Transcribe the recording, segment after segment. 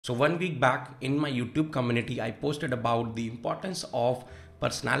So 1 week back in my YouTube community, I posted about the importance of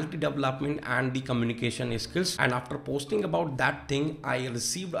personality development and the communication skills. And after posting about that thing, I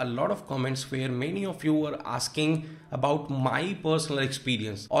received a lot of comments where many of you were asking about my personal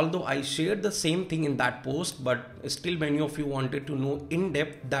experience. Although I shared the same thing in that post, but still many of you wanted to know in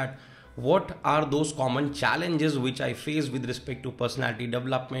depth that what are those common challenges which I face with respect to personality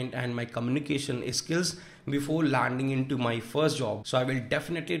development and my communication skills before landing into my first job. So I will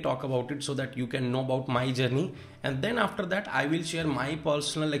definitely talk about it so that you can know about my journey, and then after that I will share my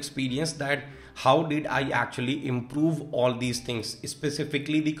personal experience that how did I actually improve all these things,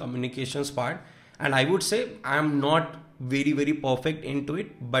 specifically the communications part. And I would say I'm not very perfect into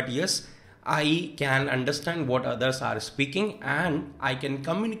it, but yes, I can understand what others are speaking and I can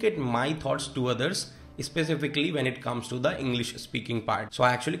communicate my thoughts to others, specifically when it comes to the English speaking part. So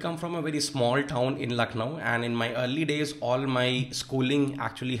I actually come from a very small town in Lucknow, and in my early days all my schooling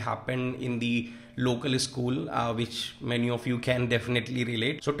actually happened in the local school, which many of you can definitely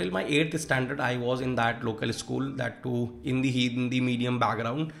relate. So till my 8th standard I was in that local school, that too in the Hindi medium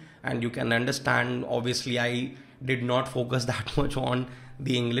background, and you can understand obviously I did not focus that much on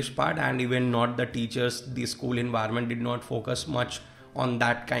the English part, and even not the teachers, the school environment did not focus much on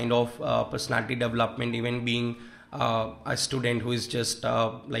that kind of personality development, even being a student who is just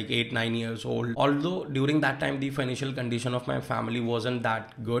like 8-9 years old. Although during that time the financial condition of my family wasn't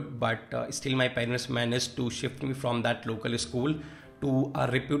that good, but still my parents managed to shift me from that local school to a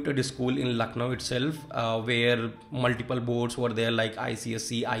reputed school in Lucknow itself, where multiple boards were there like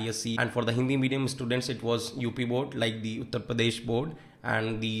ICSE, ISC, and for the Hindi medium students it was UP board like the 𝗏𝗏𝗃𝗃 board,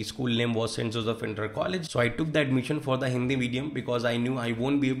 and the school name was St. Joseph Inter College. So I took the admission for the Hindi medium because I knew I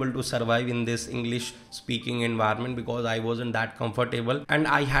won't be able to survive in this English speaking environment because I wasn't that comfortable, and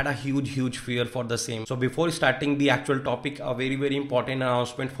I had a huge fear for the same. So before starting the actual topic, a very important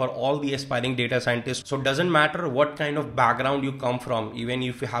announcement for all the aspiring data scientists. So doesn't matter what kind of background you come from, even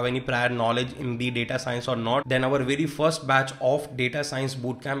if you have any prior knowledge in the data science or not, then our very first batch of data science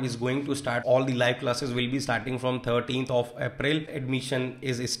bootcamp is going to start. All the live classes will be starting from 13th of April. Admission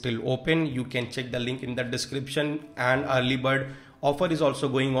is still open. You can check the link in the description, and early bird offer is also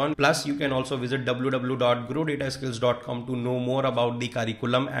going on. Plus you can also visit www.growdataskills.com to know more about the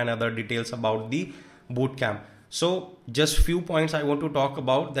curriculum and other details about the bootcamp. So just few points I want to talk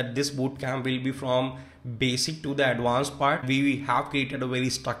about, that this bootcamp will be from basic to the advanced part. We have created a very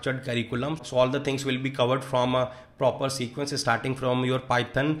structured curriculum, so all the things will be covered from a proper sequence, starting from your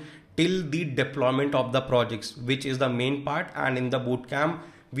Python till the deployment of the projects, which is the main part. And in the bootcamp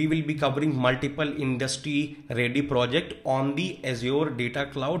we will be covering multiple industry ready project on the Azure data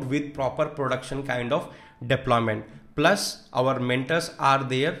cloud with proper production kind of deployment. Plus our mentors are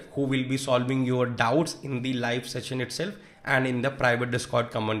there who will be solving your doubts in the live session itself and in the private Discord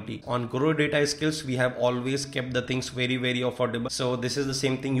community. On Grow Data Skills we have always kept the things very affordable, so this is the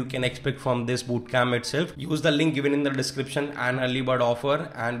same thing you can expect from this bootcamp itself. Use the link given in the description and early bird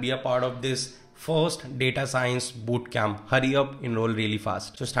offer and be a part of this first data science bootcamp. Hurry up, enroll really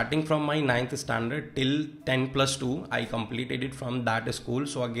fast. So starting from my 9th standard till 10+2 I completed it from that school.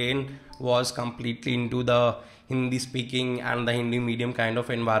 So again was completely into the Hindi speaking and the Hindi medium kind of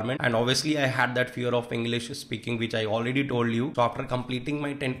environment, and obviously I had that fear of English speaking, which I already told you. So after completing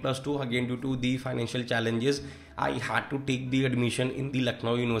my 10+2, again due to the financial challenges, I had to take the admission in the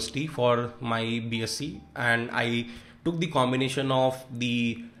Lucknow University for my BSc, and I took the combination of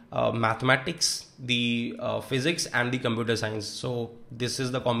the mathematics, the physics and the computer science. So this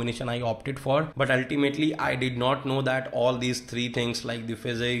is the combination I opted for, but ultimately I did not know that all these three things like the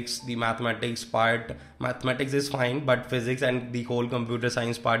physics, the mathematics part, mathematics is fine, but physics and the whole computer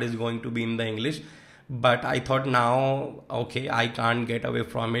science part is going to be in the English. But I thought now, okay, I can't get away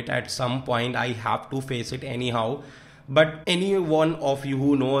from it. At some point I have to face it anyhow. But any one of you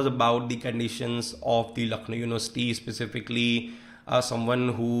who knows about the conditions of the Lucknow University, specifically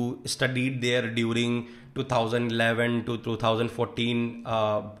someone who studied there during 2011 to 2014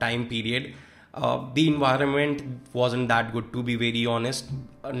 time period, the environment wasn't that good, to be very honest.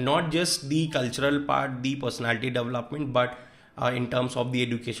 Not just the cultural part, the personality development, but in terms of the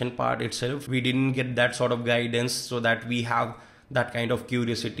education part itself, we didn't get that sort of guidance so that we have that kind of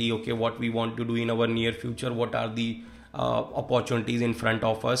curiosity. Okay, what we want to do in our near future, what are the opportunities in front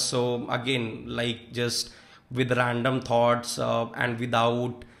of us. So again, like just with random thoughts and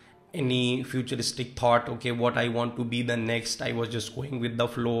without any futuristic thought, okay, what I want to be the next, I was just going with the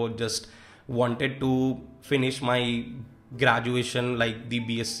flow, just wanted to finish my graduation like the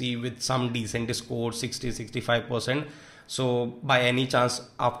BSc with some decent score, 60-65%. So by any chance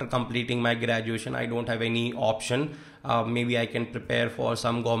after completing my graduation I don't have any option maybe I can prepare for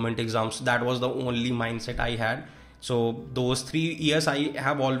some government exams. That was the only mindset I had. So those 3 years I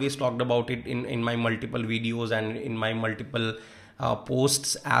have always talked about it in my multiple videos and in my multiple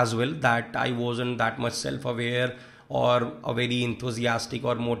posts as well, that I wasn't that much self-aware or a very enthusiastic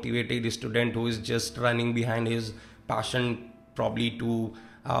or motivated student who is just running behind his passion, probably to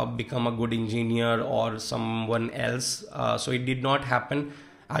become a good engineer or someone else. So it did not happen.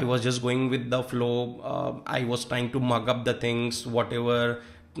 I was just going with the flow. I was trying to mug up the things, whatever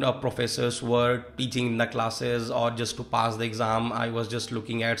professors were teaching in the classes, or just to pass the exam. I was just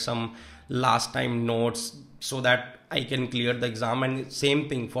looking at some last time notes so that I can clear the exam. And same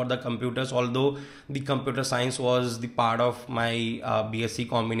thing for the computers, although the computer science was the part of my BSc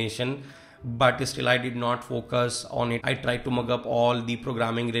combination, but still I did not focus on it. I tried to mug up all the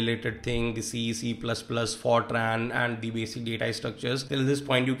programming related thing, the C, C++, Fortran and the basic data structures. Till this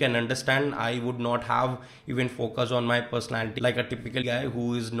point you can understand I would not have even focused on my personality like a typical guy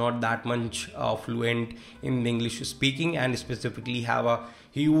who is not that much fluent in English speaking, and specifically have a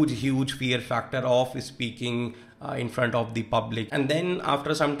huge fear factor of speaking in front of the public. And then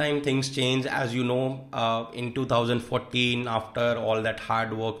after some time things change, as you know. In 2014, after all that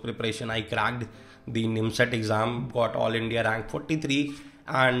hard work preparation, I cracked the 𝗫𝗫cy exam, got all India rank 43,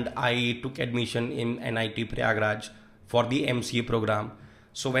 and I took admission in NIT Prayagraj for the MCA program.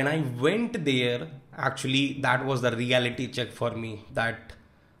 So when I went there, actually that was the reality check for me, that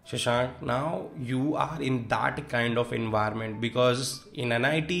Shashank, now you are in that kind of environment, because in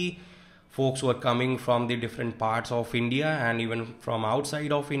NIT folks were coming from the different parts of India and even from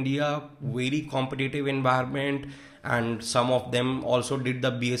outside of India, very competitive environment, and some of them also did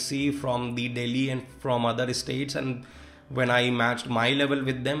the BSc from the Delhi and from other states. And when I matched my level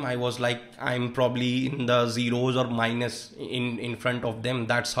with them, I was like, I'm probably in the zeros or minus in front of them.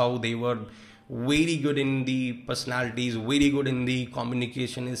 That's how they were very good in the personalities, very good in the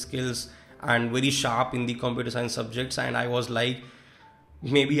communication skills, and very sharp in the computer science subjects. And I was like,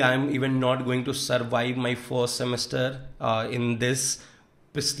 maybe I'm even not going to survive my first semester in this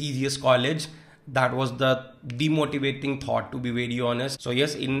prestigious college. That was the demotivating thought, to be very honest. So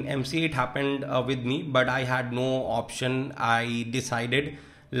yes, in MCA it happened with me, but I had no option. I decided,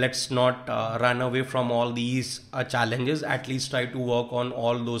 let's not run away from all these challenges. At least try to work on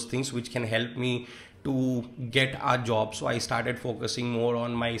all those things which can help me to get a job. So I started focusing more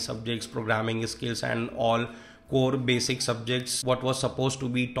on my subjects, programming skills and all core basic subjects what was supposed to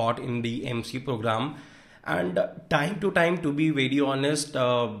be taught in the MC program. And time to time, to be very honest,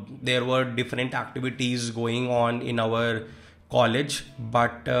 there were different activities going on in our college,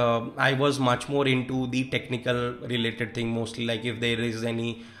 but I was much more into the technical related thing, mostly like if there is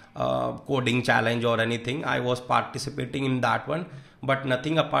any coding challenge or anything, I was participating in that one, but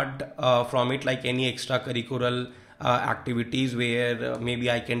nothing apart from it, like any extracurricular activities where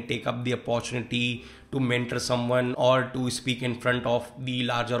maybe I can take up the opportunity to mentor someone or to speak in front of the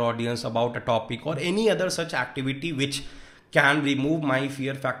larger audience about a topic, or any other such activity which can remove my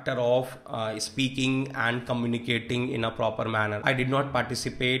fear factor of speaking and communicating in a proper manner. I did not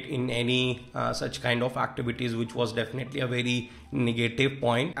participate in any such kind of activities, which was definitely a very negative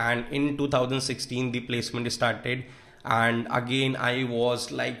point. And in 2016 the placement started, and again I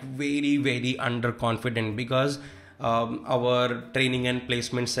was like very underconfident, because our training and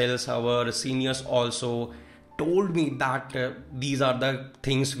placement cells, our seniors also told me that these are the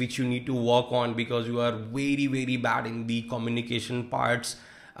things which you need to work on, because you are very bad in the communication parts.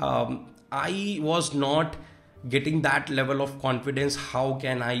 I was not getting that level of confidence. How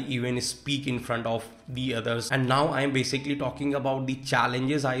can I even speak in front of the others? And now I'm basically talking about the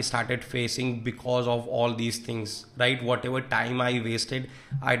challenges I started facing because of all these things, right? Whatever time I wasted,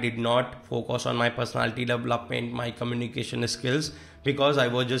 I did not focus on my personality development, my communication skills, because I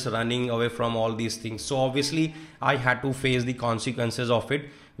was just running away from all these things. So obviously I had to face the consequences of it,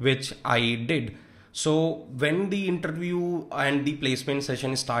 which I did. So when the interview and the placement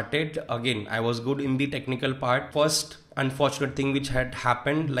session started, again I was good in the technical part. First unfortunate thing which had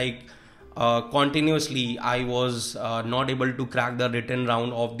happened, like continuously I was not able to crack the written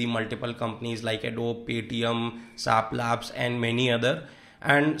round of the multiple companies like Adobe, Paytm, SAP Labs and many other.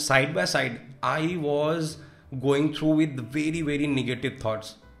 And side by side I was going through with very negative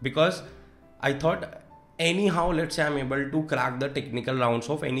thoughts, because I thought, anyhow let's say I'm able to crack the technical rounds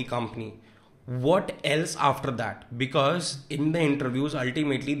of any company, what else after that? Because in the interviews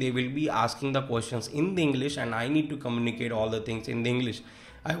ultimately they will be asking the questions in the English, and I need to communicate all the things in the English.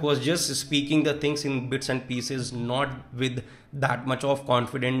 I was just speaking the things in bits and pieces, not with that much of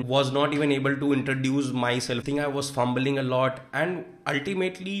confidence, was not even able to introduce myself. I think I was fumbling a lot, and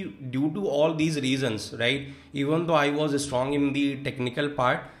ultimately due to all these reasons, right, even though I was strong in the technical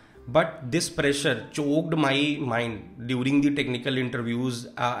part, but this pressure choked my mind during the technical interviews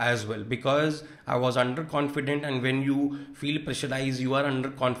as well, because I was underconfident. And when you feel pressurized, you are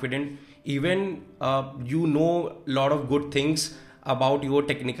underconfident, even you know a lot of good things about your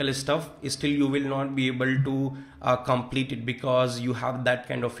technical stuff, still you will not be able to complete it, because you have that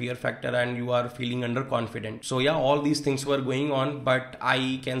kind of fear factor and you are feeling underconfident. So yeah, all these things were going on, but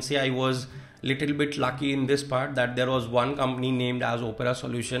I can say I was little bit lucky in this part, that there was one company named as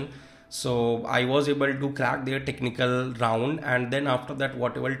𝗲𝗲. So I was able to crack their technical round, and then after that,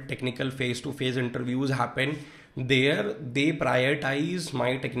 whatever technical face-to-face interviews happened there, they prioritize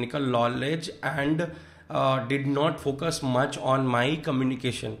my technical knowledge and did not focus much on my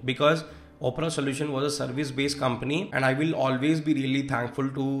communication, because 𝗲𝗲 was a service-based company, and I will always be really thankful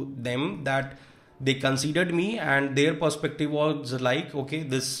to them that they considered me, and their perspective was like, okay,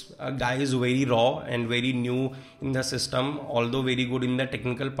 this guy is very raw and very new in the system, although very good in the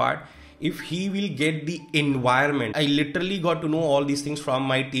technical part. If he will get the environment, I literally got to know all these things from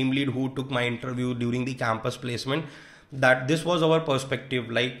my team lead who took my interview during the campus placement, that this was our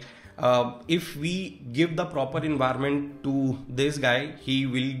perspective. Like, if we give the proper environment to this guy, he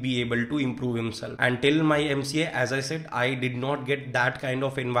will be able to improve himself. Until my MCA, as I said, I did not get that kind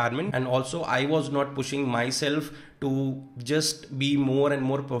of environment, and also I was not pushing myself to just be more and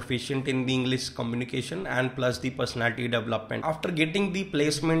more proficient in the English communication and plus the personality development. After getting the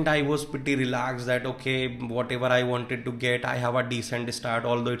placement, I was pretty relaxed that okay, whatever I wanted to get, I have a decent start,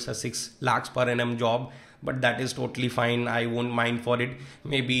 although it's a 6 lakhs per annum job, but that is totally fine. I won't mind for it.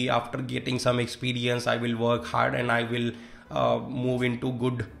 Maybe after getting some experience, I will work hard and I will move into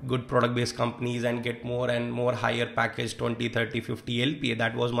good product based companies and get more and more higher package, 20, 30, 50 LPA.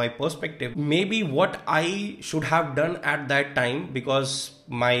 That was my perspective. Maybe what I should have done at that time, because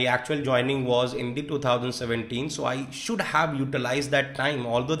my actual joining was in the 2017, so I should have utilized that time.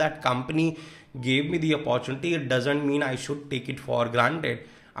 Although that company gave me the opportunity, it doesn't mean I should take it for granted.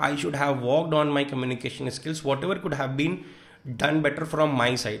 I should have worked on my communication skills, whatever could have been done better from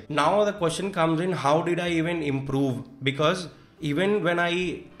my side. Now the question comes in, how did I even improve? Because even when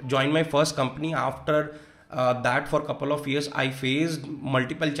I joined my first company, after that for a couple of years, I faced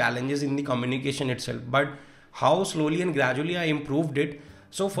multiple challenges in the communication itself, but how slowly and gradually I improved it.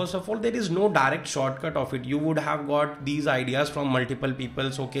 So first of all, there is no direct shortcut of it. You would have got these ideas from multiple people.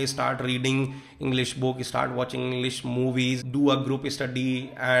 So, okay, start reading English book, start watching English movies, do a group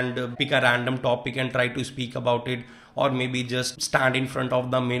study and pick a random topic and try to speak about it. Or maybe just stand in front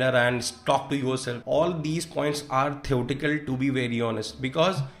of the mirror and talk to yourself. All these points are theoretical, to be very honest,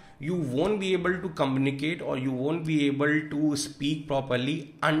 because you won't be able to communicate or you won't be able to speak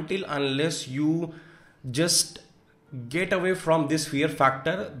properly unless you just get away from this fear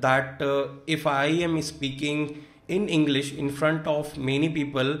factor that if I am speaking in English in front of many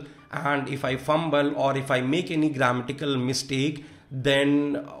people, and if I fumble or if I make any grammatical mistake,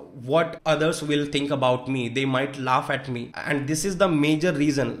 then what others will think about me? They might laugh at me. And this is the major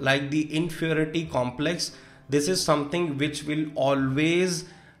reason, like the inferiority complex. This is something which will always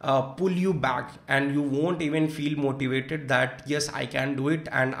pull you back, and you won't even feel motivated that yes, I can do it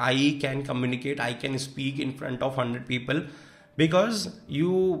and I can communicate, I can speak in front of 100 people, because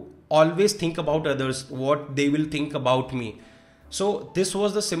you always think about others, what they will think about me. So this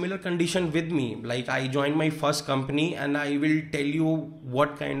was the similar condition with me. Like, I joined my first company and I will tell you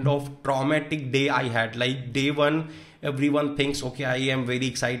what kind of traumatic day I had. Like, day one, everyone thinks, okay, I am very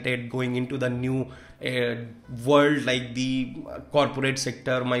excited going into the new world, like the corporate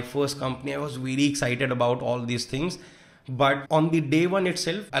sector, my first company. I was very excited about all these things. But on the day one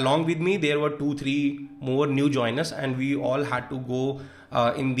itself, along with me, there were 2-3 more new joiners, and we all had to go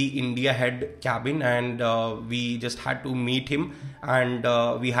in the India head cabin, and we just had to meet him, and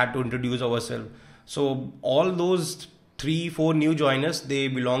we had to introduce ourselves. So all those 3-4 new joiners, they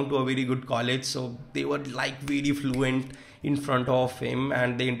belong to a very good college, so they were like very fluent in front of him,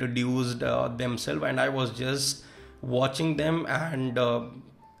 and they introduced themselves, and I was just watching them, and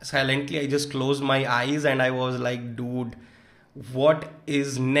silently I just closed my eyes and I was like, dude, what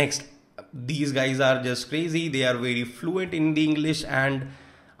is next? These guys are just crazy. They are very fluent in the English, and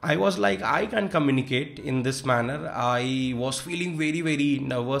I was like, I can communicate in this manner. I was feeling very, very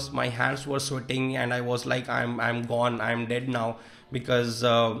nervous. My hands were sweating, and I was like, I'm gone. I'm dead now, because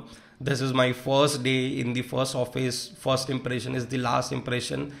this is my first day in the first office. First impression is the last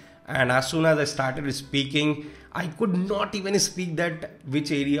impression, And as soon as I started speaking, I could not even speak that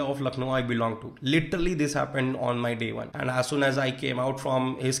which area of Lucknow I belong to. Literally this happened on my day one. And as soon as I came out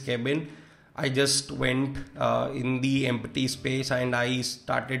from his cabin, I just went in the empty space and I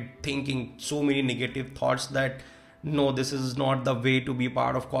started thinking so many negative thoughts that no, this is not the way to be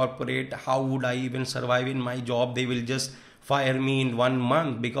part of corporate. How would I even survive in my job? They will just fire me in 1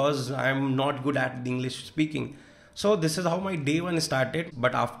 month because I'm not good at the English speaking. So this is how my day one started.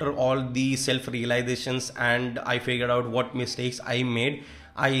 But after all the self-realizations and I figured out what mistakes I made,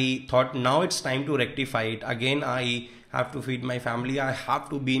 I thought now it's time to rectify it. Again, I have to feed my family. I have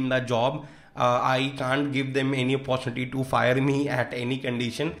to be in the job. I can't give them any opportunity to fire me at any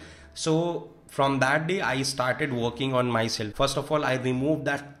condition. So from that day, I started working on myself. First of all, I removed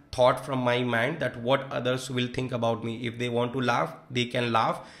that thought from my mind that what others will think about me. If they want to laugh, they can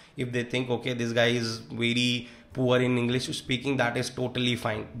laugh. If they think, okay, this guy is very poor in English speaking, that is totally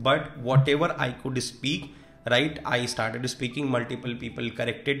fine. But whatever I could speak, right, I started speaking. Multiple people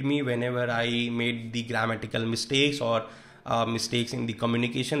corrected me whenever I made the grammatical mistakes or mistakes in the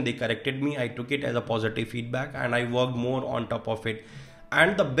communication. They corrected me. I took it as a positive feedback and I worked more on top of it.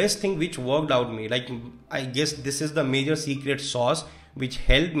 And the best thing which worked out me, like I guess this is the major secret sauce which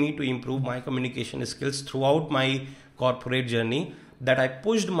helped me to improve my communication skills throughout my corporate journey, that I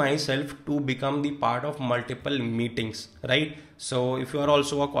pushed myself to become the part of multiple meetings, right? So if you are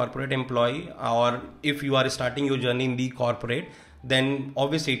also a corporate employee or if you are starting your journey in the corporate, then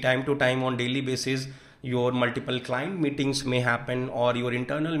obviously time to time on daily basis, your multiple client meetings may happen or your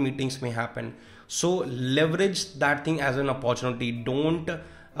internal meetings may happen. So leverage that thing as an opportunity. Don't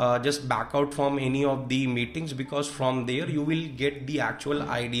just back out from any of the meetings, because from there you will get the actual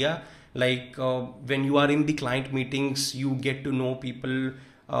idea. Like when you are in the client meetings, you get to know people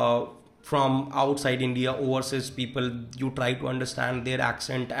from outside India, overseas people. You try to understand their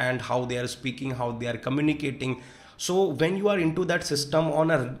accent and how they are speaking, how they are communicating. So when you are into that system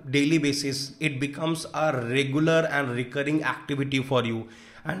on a daily basis, it becomes a regular and recurring activity for you,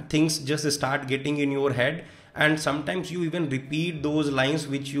 and things just start getting in your head. And sometimes you even repeat those lines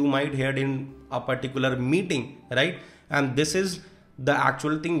which you might hear in a particular meeting, right? And this is the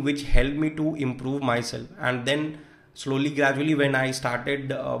actual thing which helped me to improve myself. And then slowly, gradually, when I started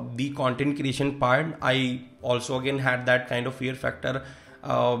the content creation part, I also again had that kind of fear factor.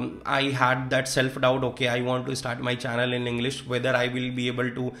 I had that self-doubt. Okay, I want to start my channel in English, whether I will be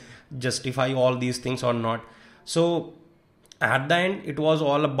able to justify all these things or not. So at the end, it was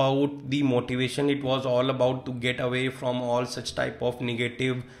all about the motivation. It was all about to get away from all such type of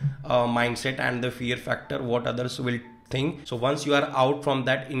negative mindset and the fear factor, what others will think. So once you are out from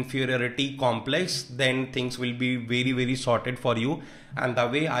that inferiority complex, then things will be very, very sorted for you. And the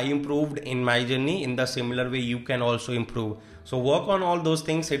way I improved in my journey, in the similar way you can also improve. So work on all those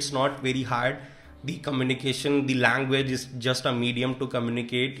things. It's not very hard. The communication, the language is just a medium to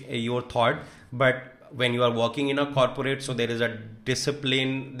communicate your thought. But when you are working in a corporate, so there is a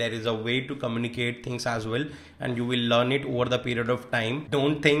discipline, there is a way to communicate things as well, and you will learn it over the period of time.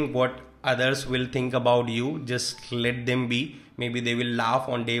 Don't think what others will think about you. Just let them be. Maybe they will laugh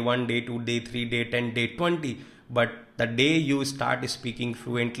on day 1, day 2, day 3, day 10, day 20. But the day you start speaking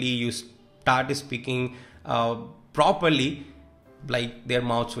fluently, you start speaking properly, like their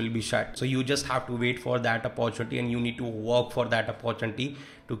mouths will be shut. So you just have to wait for that opportunity, and you need to work for that opportunity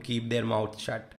to keep their mouth shut.